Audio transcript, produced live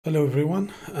Hello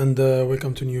everyone, and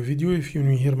welcome to a new video. If you're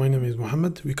new here, my name is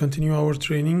Mohammed. We continue our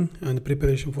training and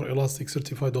preparation for Elastic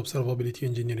Certified Observability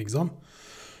Engineer exam,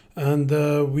 and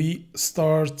we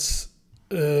start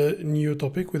a new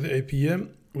topic with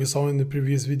APM. We saw in the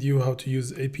previous video how to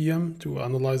use APM to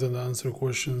analyze and answer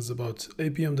questions about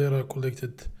APM data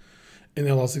collected in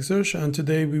Elasticsearch, and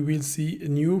today we will see a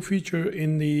new feature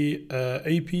in the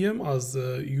APM as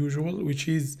usual, which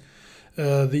is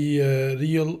the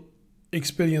real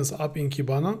experience app in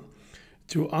Kibana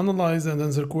to analyze and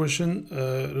answer question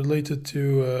related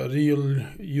to real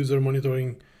user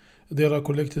monitoring data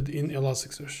collected in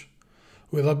Elasticsearch.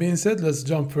 With that being said, let's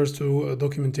jump first to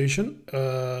documentation.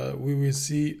 We will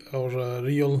see our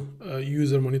real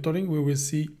user monitoring. We will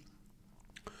see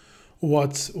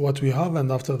what we have, and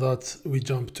after that we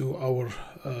jump to our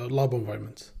lab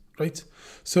environment, right?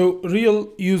 So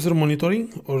real user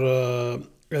monitoring, or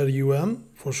RUM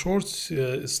for short,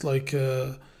 it's like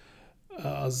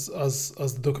as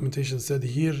the documentation said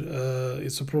here,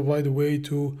 it's to provide a way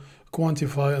to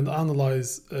quantify and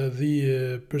analyze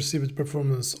the perceived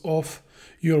performance of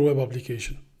your web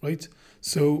application, right?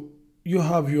 So you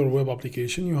have your web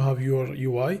application, you have your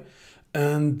UI,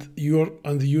 and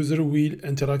the user will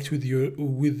interact with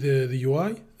the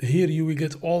UI. Here you will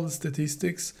get all the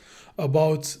statistics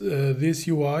about this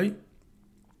UI,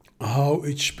 how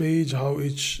each page,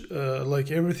 like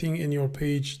everything in your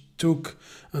page took,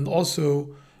 and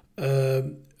also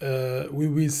we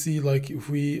will see, like, if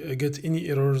we get any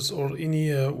errors or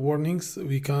any warnings,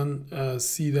 we can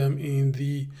see them in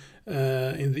the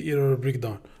error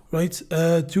breakdown, right?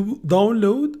 To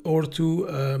download or to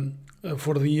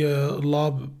for the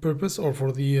lab purpose or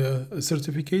for the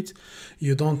certificate,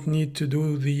 you don't need to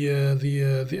do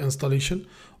the installation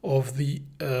of the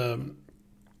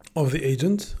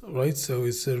agent, right? So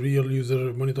it's a real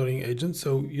user monitoring agent,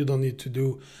 so you don't need to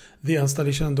do the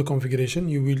installation and the configuration.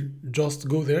 You will just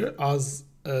go there, as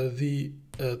the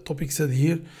topic said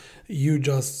here. You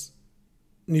just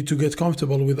need to get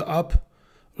comfortable with the app,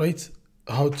 right?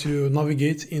 How to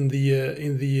navigate in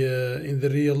the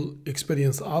real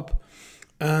experience app,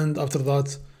 and after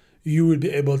that you will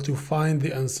be able to find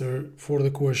the answer for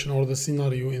the question or the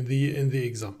scenario in the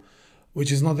exam,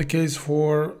 which is not the case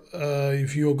for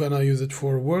if you're gonna use it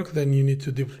for work. Then you need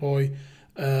to deploy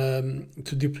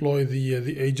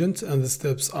the agent, and the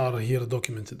steps are here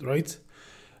documented, right?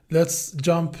 Let's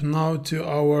jump now to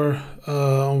our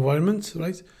environment,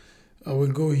 right? I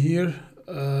will go here.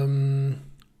 I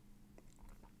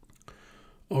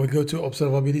will go to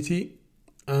observability,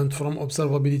 and from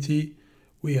observability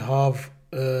we have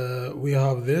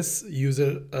this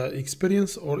user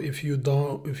experience, or if you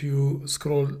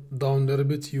scroll down a little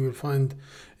bit, you will find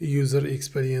user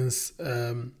experience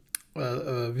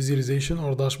visualization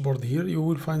or dashboard. Here you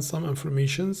will find some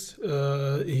informations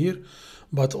here,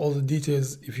 but all the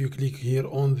details if you click here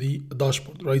on the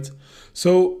dashboard, right?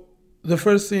 So the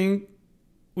first thing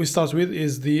we start with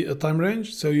is the time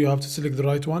range, so you have to select the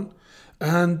right one.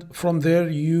 And from there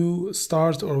we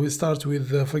start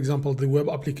with, for example, the web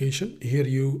application. Here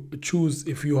you choose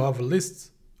if you have a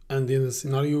list, and in the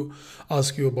scenario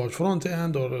ask you about front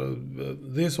end or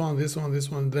this one,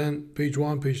 then page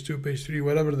 1, page 2, page 3,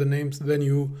 whatever the names, then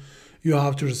you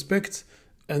have to respect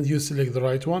and you select the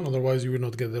right one, otherwise you will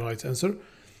not get the right answer.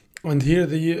 And here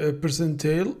the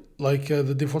percentile, like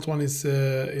the default one is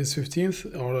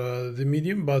 15th, or the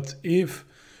medium, but if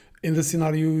in the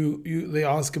scenario they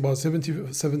ask about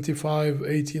 70, 75,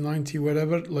 80, 90,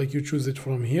 whatever, like you choose it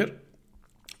from here.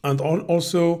 And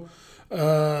also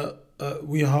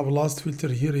we have last filter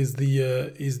here is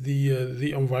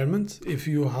the environment. If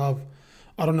you have,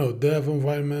 I don't know, dev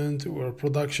environment or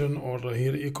production, or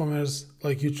here e-commerce,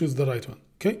 like you choose the right one,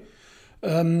 okay?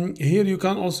 Here you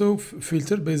can also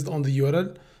filter based on the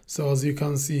URL. So as you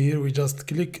can see here, we just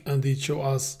click and it shows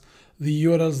us the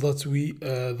URLs that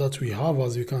we have.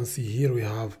 As you can see here, we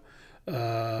have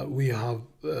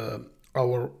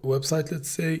our website, let's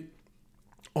say,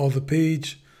 or the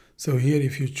page. So here,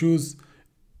 if you choose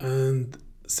and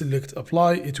select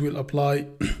apply, it will apply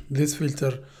this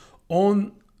filter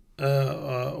on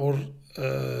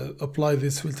apply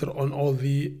this filter on all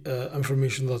the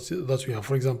information that we have.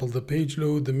 For example, the page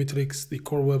load, the metrics, the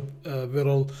core web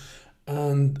viral,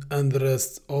 and the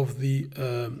rest of the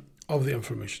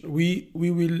information. We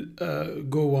will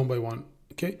go one by one,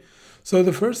 okay? So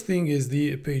the first thing is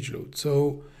the page load.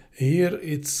 So here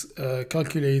it's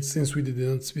calculates, since we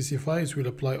didn't specify, it will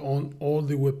apply on all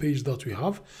the web page that we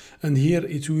have, and here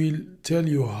it will tell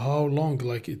you how long,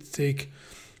 like, it take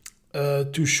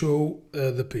to show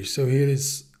the page. So here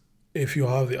is if you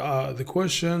have the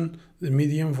question, the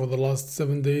median for the last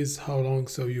 7 days, how long,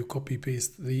 so you copy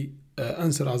paste the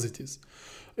answer as it is.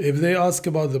 If they ask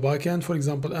about the backend, for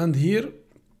example, and here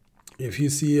if you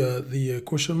see the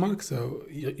question mark, so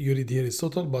you read here is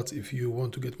total, but if you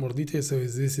want to get more details, so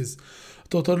this is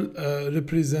total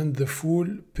represent the full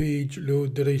page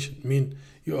load duration. Mean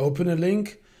you open a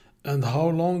link and how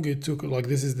long it took, like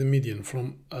this is the median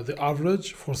from the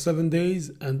average for 7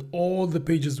 days, and all the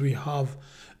pages we have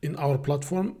in our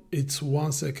platform, it's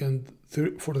 1 second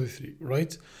 43,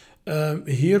 right?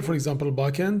 Here, for example,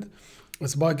 backend,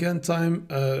 it's backend time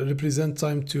represent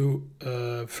time to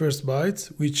first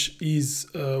byte, which is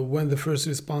when the first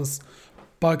response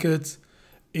packet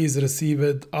is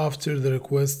received after the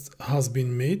request has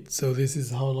been made. So this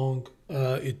is how long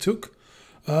it took.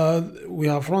 We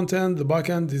have front end, the back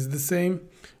end is the same,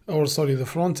 or sorry, the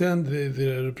front end they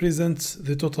represents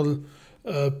the total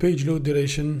page load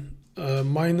duration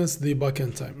minus the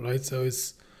backend time, right? So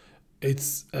it's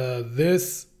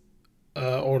this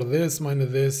or this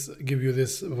minus this give you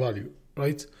this value,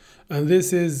 right? And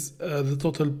this is the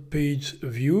total page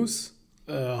views,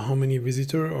 how many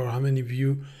visitor or how many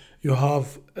view you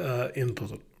have in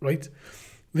total, right?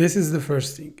 This is the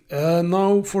first thing.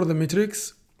 Now for the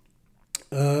metrics.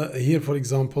 Here, for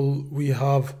example, we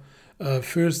have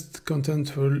first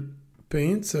contentful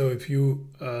paint. So if you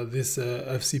this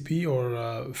FCP or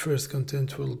first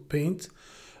contentful paint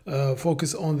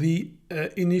focus on the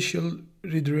initial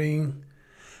redrawing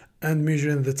and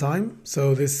measuring the time.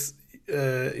 So this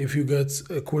if you get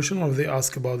a question or they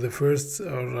ask about the first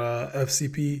or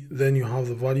FCP, then you have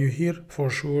the value here for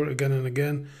sure. Again and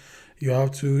again, you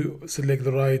have to select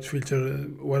the right filter,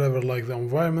 whatever, like the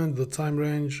environment, the time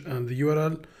range, and the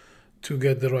URL to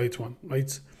get the right one,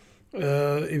 right?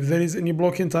 If there is any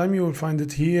blocking time, you will find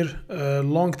it here.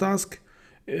 Long task,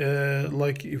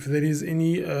 like if there is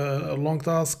any long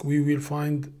task, we will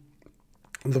find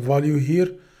the value here.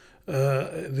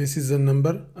 This is a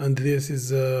number, and this is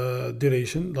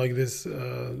duration, like this,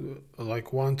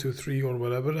 like 1, 2, 3, or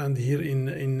whatever, and here in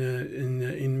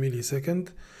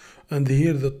millisecond. And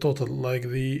here the total, like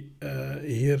the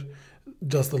here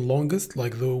just the longest,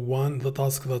 like the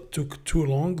task that took too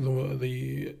long,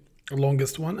 the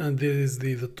longest one, and there is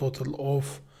the total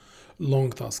of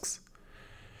long tasks.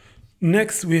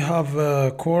 Next we have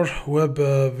core web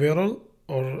viral,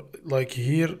 or like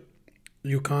here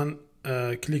you can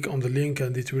click on the link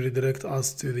and it will redirect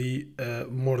us to the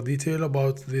more detail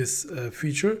about this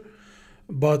feature.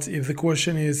 But if the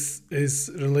question is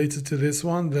related to this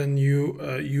one, then you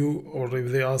or if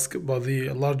they ask about the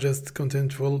largest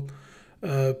contentful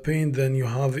paint, then you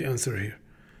have the answer here,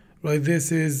 right?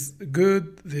 This is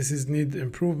good, this is need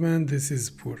improvement, this is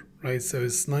poor, right? So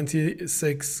it's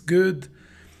 96 good,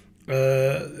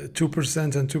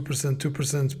 2% and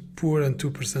 2% poor, and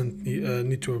 2%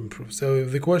 need to improve. So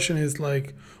if the question is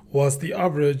like what's the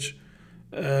average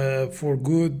for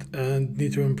good and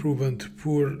need to improve and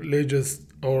poor, largest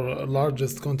or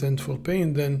largest contentful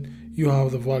paint, then you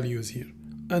have the values here,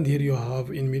 and here you have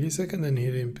in millisecond, and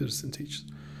here in percentage,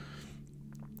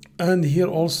 and here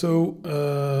also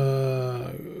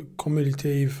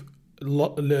cumulative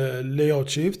layout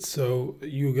shift, so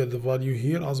you get the value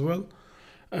here as well.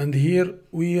 And here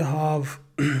we have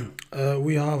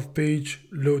page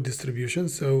load distribution.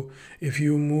 So if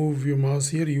you move your mouse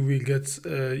here, you will get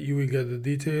the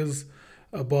details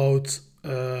about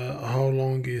how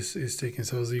long is taking.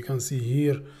 So as you can see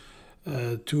here,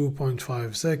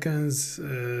 2.5 seconds,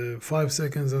 5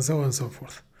 seconds, and so on and so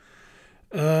forth.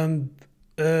 And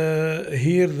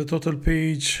here the total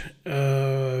page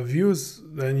views.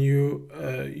 Then you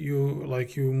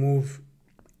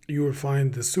will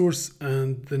find the source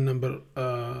and the number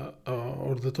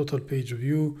or the total page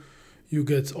view. You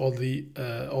get all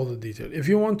the detail. If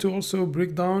you want to also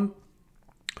break down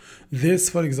this,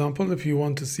 for example, if you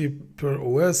want to see per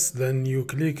OS, then you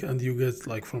click and you get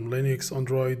like from Linux,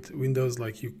 Android, Windows.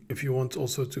 Like if you want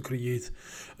also to create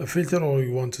a filter, or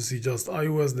you want to see just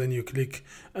iOS, then you click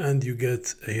and you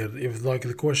get here. If like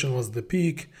the question was the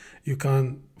peak, you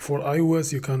can, for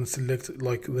iOS, you can select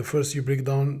like the first you break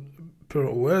down per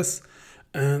OS,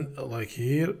 and like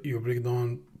here you break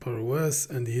down per OS,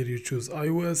 and here you choose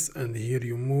iOS, and here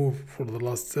you move for the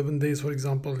last 7 days, for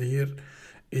example. Here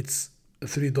it's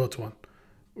 3.1,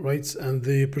 right? And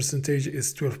the percentage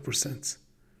is 12%.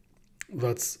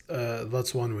 That's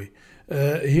one way.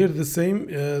 Here the same,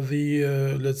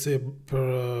 let's say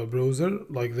per browser,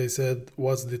 like they said,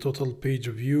 what's the total page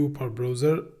view per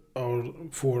browser, or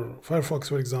for Firefox,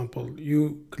 for example,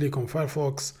 you click on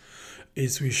Firefox,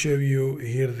 we show you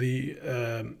here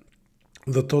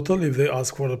the total. If they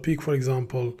ask for a peak, for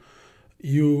example,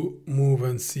 you move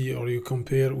and see, or you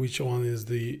compare which one is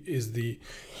the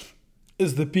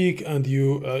peak, and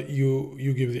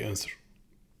you give the answer.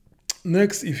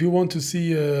 Next, if you want to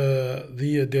see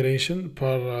the duration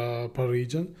per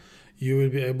region, you will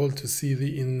be able to see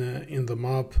in the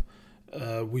map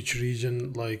which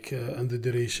region, like and the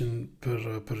duration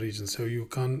per region, so you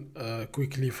can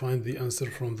quickly find the answer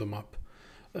from the map.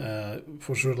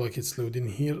 For sure, like it's loading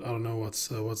here. I don't know what's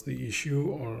the issue,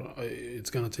 or it's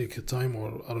gonna take a time,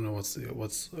 or I don't know what's the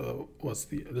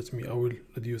I will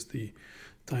reduce the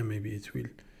time, maybe it will,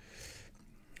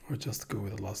 or just go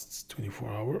with the last 24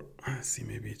 hour. See,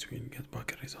 maybe it will get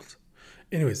back a result.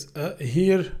 Anyways,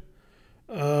 here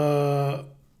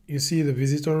you see the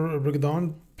visitor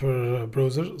breakdown per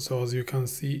browser. So as you can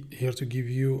see here, to give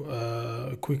you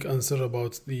a quick answer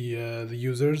about the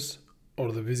users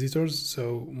or the visitors.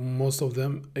 So most of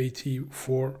them,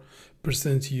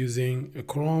 84% using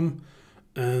Chrome,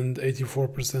 and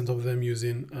 84% of them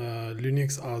using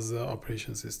Linux as an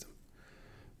operation system.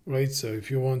 Right, so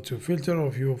if you want to filter, or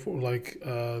if you like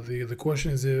the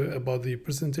question is about the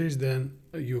percentage, then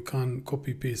you can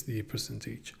copy paste the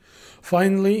percentage.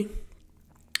 Finally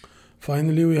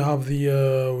we have the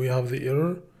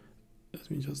error. Let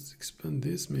me just expand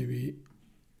this, maybe.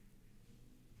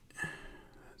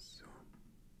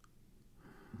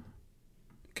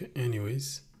 Okay,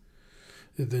 anyways,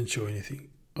 it didn't show anything.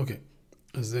 Okay,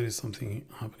 as there is something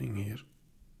happening here.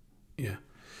 Yeah.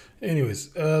 Anyways,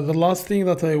 the last thing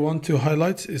that I want to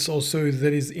highlight is also if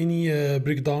there is any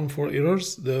breakdown for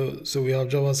errors. So we have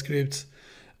JavaScript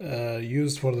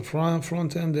used for the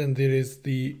front end, and there is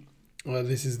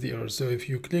this is the error. So if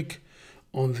you click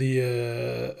on the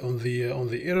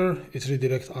error, it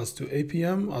redirects us to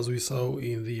APM, as we saw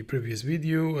in the previous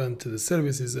video, and to the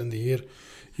services. And here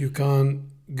you can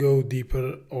go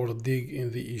deeper or dig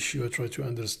in the issue, try to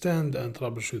understand and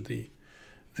troubleshoot the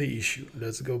issue.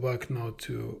 Let's go back now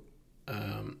to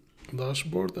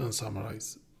dashboard and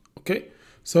summarize. Okay,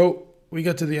 so we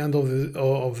get to the end of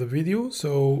the video.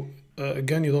 So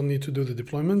again, you don't need to do the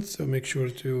deployment, so make sure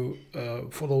to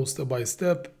follow step by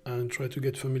step and try to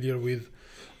get familiar with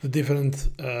the different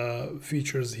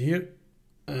features here,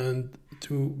 and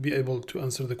to be able to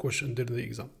answer the question during the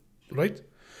exam. Right,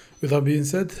 with that being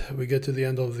said, we get to the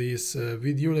end of this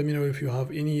video. Let me know if you have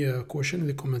any question in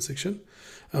the comment section,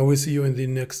 and we'll see you in the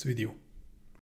next video.